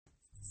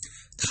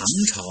唐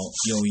朝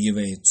有一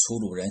位粗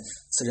鲁人，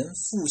此人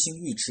复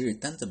姓尉迟，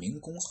单字名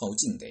公，号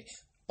敬得。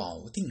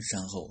保定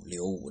山后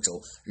留五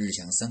州，日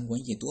享三官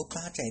一夺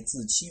八寨，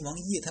自亲王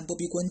夜探不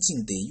闭关，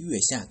敬得月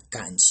下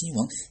赶亲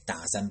王，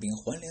打三兵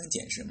还两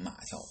简士，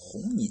马跳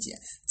红一简。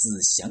自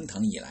降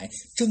唐以来，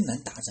征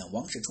南大战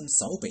王世充，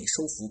扫北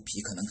收服皮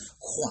可能，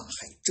跨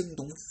海征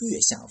东月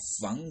下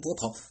防伯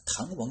袍，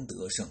唐王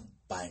得胜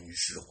班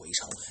师回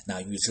朝。那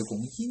尉迟恭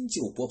因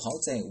救伯袍，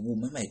在午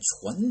门外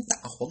传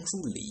达皇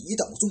书李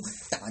道宗，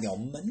打掉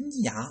门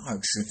牙2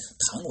尺，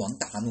唐王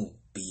大怒，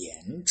贬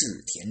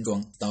至田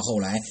庄。到后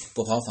来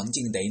伯袍访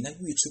敬得，那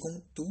尉迟恭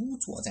独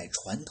坐在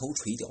船头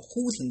垂钓，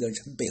忽听得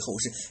人背后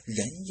是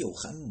人又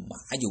喊马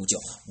又叫，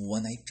我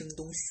乃征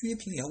东薛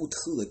平辽，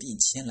特地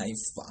前来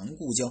访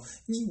故交，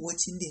你我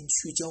今天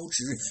去交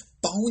旨，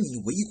保你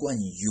为官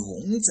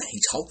永在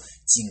朝。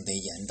敬得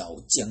言道，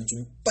将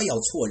军不要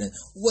错认，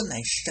我乃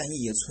山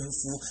野村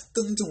夫，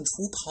耕种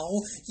锄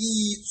刨，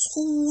亦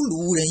粗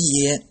鲁人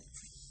也。